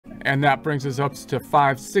and that brings us up to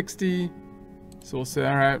 560. So we'll say,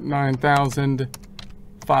 all right,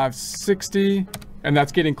 9,560, and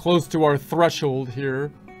that's getting close to our threshold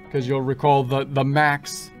here, because you'll recall the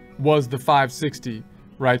max was the 560,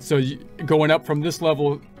 right? So going up from this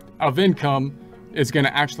level of income is going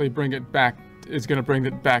to actually bring it back, is going to bring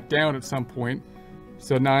it back down at some point.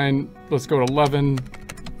 So let's go to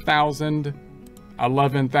 11,000.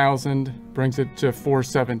 11,000 brings it to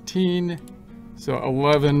 417. So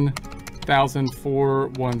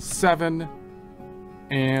 11,417.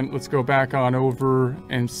 And let's go back on over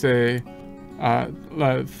and say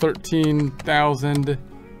 13,000,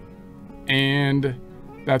 and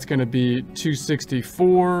that's going to be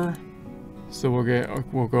 264. So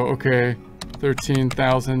we'll go, okay,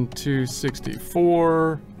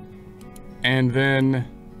 13,264. And then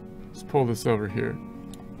let's pull this over here.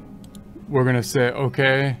 We're going to say,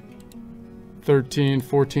 okay, 13,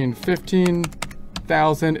 14,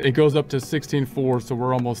 15,000. It goes up to 16.4, so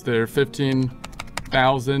we're almost there.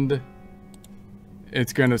 15,000.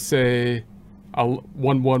 It's going to say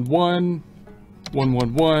 111,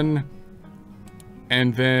 111,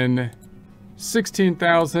 and then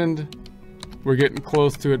 16,000. We're getting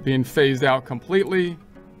close to it being phased out completely.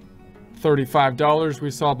 $35 we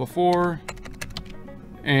saw before,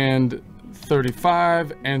 and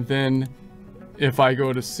 35, and then if I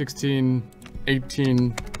go to 16,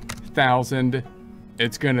 18,000,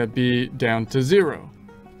 it's gonna be down to 0.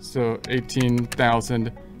 So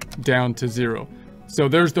 18,000 down to 0. So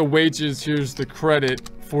there's the wages, here's the credit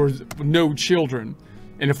for no children.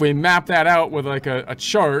 And if we map that out with like a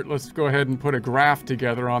chart, let's go ahead and put a graph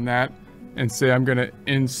together on that and say I'm gonna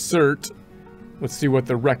insert, let's see what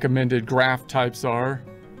the recommended graph types are.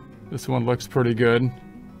 This one looks pretty good.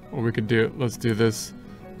 Or we could do, let's do this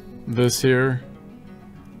here.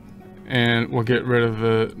 And we'll get rid of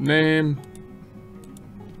the name.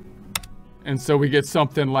 And so we get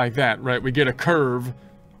something like that, right? We get a curve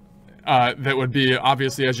that would be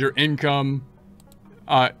obviously as your income,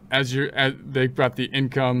 they've got the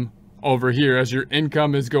income over here. As your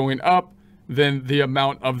income is going up, then the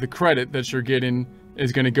amount of the credit that you're getting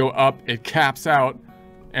is going to go up. It caps out,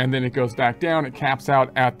 and then it goes back down. It caps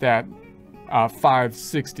out at that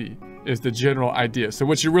 560 is the general idea. So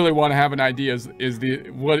what you really want to have an idea is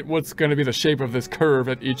what's going to be the shape of this curve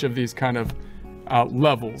at each of these kind of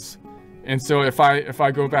levels. And so if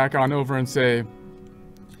I go back on over and say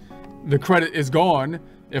the credit is gone,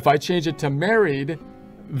 if I change it to married,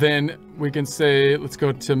 then we can say, let's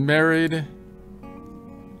go to married.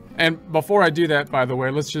 And before I do that, by the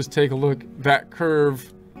way, let's just take a look. That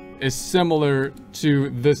curve is similar to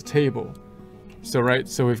this table. So, right,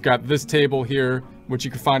 so we've got this table here, which you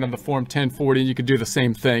can find on the form 1040. You could do the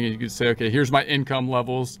same thing. You could say, okay, here's my income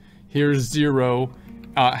levels. Here's 0.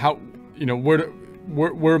 How, you know,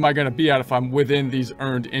 where am I going to be at if I'm within these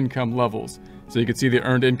earned income levels? So you can see the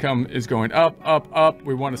earned income is going up, up, up.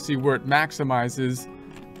 We want to see where it maximizes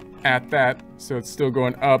at that. So it's still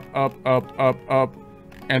going up, up, up, up, up.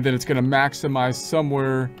 And then it's going to maximize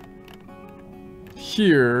somewhere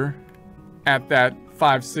here at that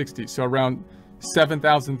 560. So around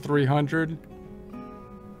 7,300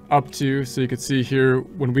 up to, so you can see here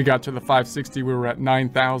when we got to the 560, we were at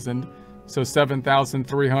 9,000. So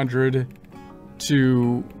 7,300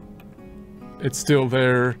 to, it's still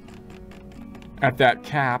there at that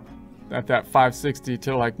cap, at that 560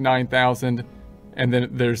 to like 9,000. And then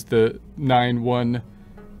there's the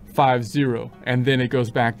 9150, and then it goes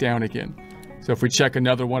back down again. So if we check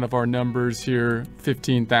another one of our numbers here,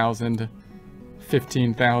 15,000,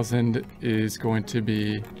 15,000 is going to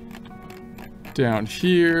be down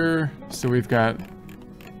here. So we've got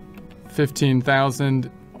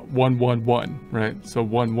 15,111, right? So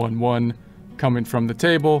 111 coming from the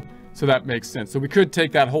table. So that makes sense. So we could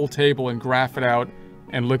take that whole table and graph it out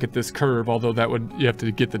and look at this curve, although that would, you have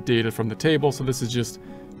to get the data from the table. So this is just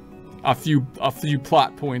a few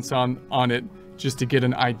plot points on it just to get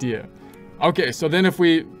an idea. Okay, so then if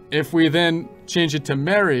we then change it to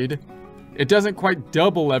married, it doesn't quite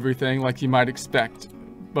double everything like you might expect,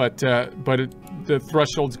 but the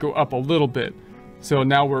thresholds go up a little bit. So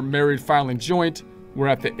now we're married filing joint. We're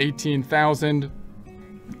at the 18,000,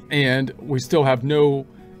 and we still have no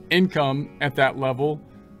income at that level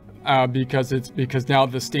because now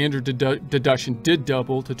the standard deduction did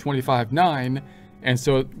double to 25.9, and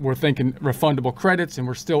so we're thinking refundable credits, and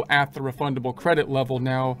we're still at the refundable credit level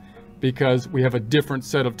now because we have a different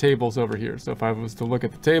set of tables over here. So if I was to look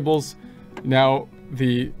at the tables, now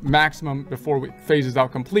the maximum before it phases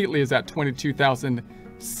out completely is at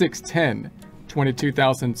 22,610.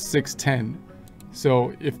 22,610.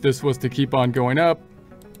 So if this was to keep on going up,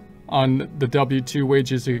 On the W-2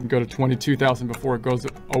 wages, you can go to 22,000 before it goes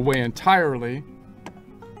away entirely.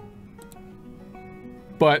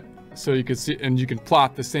 But so you can see, and you can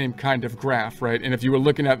plot the same kind of graph, right? And if you were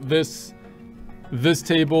looking at this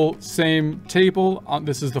table, same table,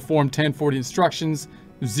 this is the Form 1040 instructions,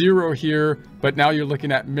 0 here, but now you're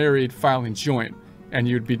looking at married filing joint, and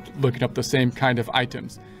you'd be looking up the same kind of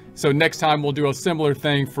items. So next time we'll do a similar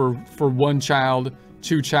thing for 1 child,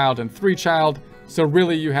 2 child, and 3 child. So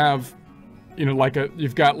really you have, you know,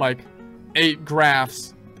 you've got like 8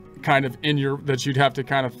 graphs kind of in your, that you'd have to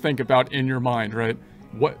kind of think about in your mind, right?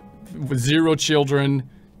 What, 0 children,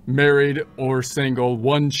 married or single,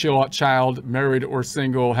 1 child, married or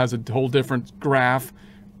single, has a whole different graph.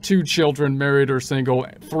 2 children, married or single,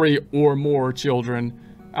 3 or more children,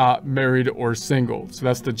 married or single. So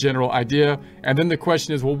that's the general idea. And then the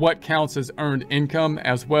question is, well, what counts as earned income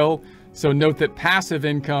as well? So note that passive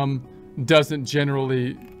income doesn't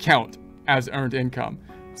generally count as earned income.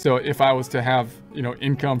 So if I was to have, you know,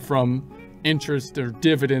 income from interest or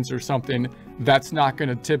dividends or something, that's not going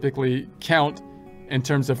to typically count in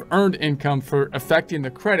terms of earned income for affecting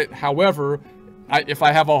the credit. However, if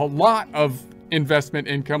I have a lot of investment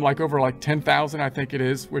income, like over like 10,000, I think it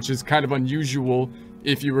is, which is kind of unusual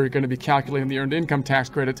if you were going to be calculating the earned income tax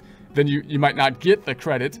credit, then you might not get the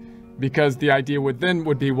credit, because the idea would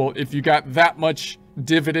be, well, if you got that much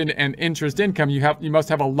dividend and interest income, you must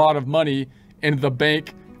have a lot of money in the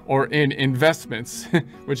bank or in investments,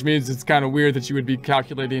 which means it's kind of weird that you would be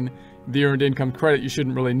calculating the earned income credit. You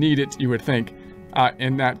shouldn't really need it, you would think,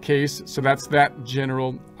 in that case. So that's that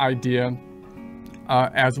general idea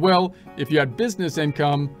as well. If you had business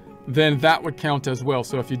income, then that would count as well.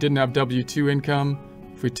 So if you didn't have W-2 income,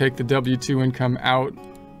 if we take the W-2 income out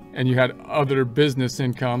and you had other business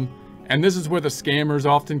income, and this is where the scammers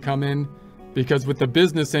often come in, because with the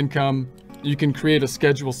business income, you can create a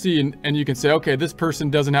Schedule C and you can say, okay, this person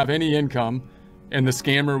doesn't have any income, and the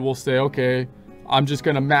scammer will say, okay, I'm just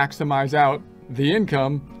going to maximize out the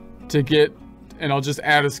income to get, and I'll just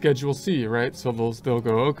add a Schedule C, right? So they'll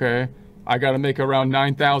go, okay, I got to make around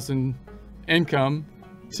 9,000 income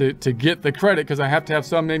to get the credit, because I have to have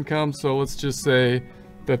some income. So let's just say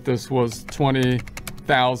that this was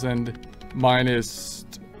 20,000 minus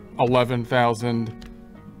 11,000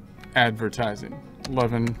 advertising,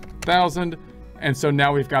 11,000. And so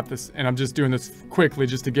now we've got this, and I'm just doing this quickly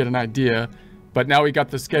just to get an idea, but now we got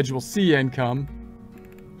the Schedule C income.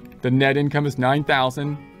 The net income is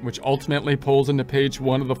 9,000, which ultimately pulls into page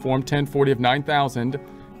 1 of the Form 1040 of 9,000.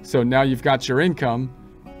 So now you've got your income.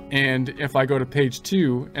 And if I go to page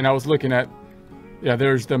 2, and I was looking at, yeah,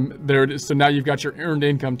 there it is. So now you've got your earned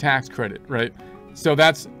income tax credit, right? So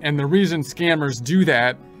that's, and the reason scammers do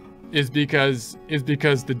that is because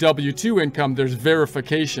the W-2 income, there's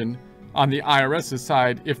verification on the IRS's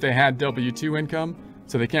side if they had W-2 income.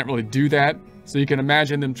 So they can't really do that. So you can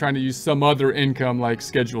imagine them trying to use some other income, like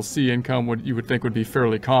Schedule C income, you would think would be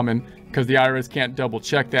fairly common, because the IRS can't double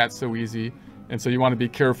check that so easy. And so you want to be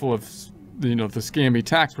careful of, you know, the scammy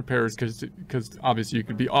tax preparers, because obviously you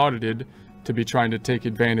could be audited to be trying to take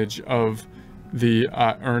advantage of the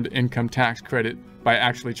earned income tax credit by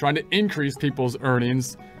actually trying to increase people's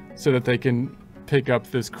earnings so that they can pick up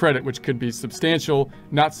this credit, which could be substantial,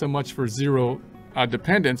 not so much for 0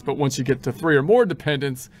 dependents, but once you get to 3 or more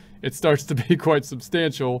dependents, it starts to be quite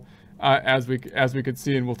substantial, as we could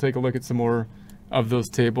see, and we'll take a look at some more of those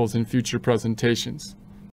tables in future presentations.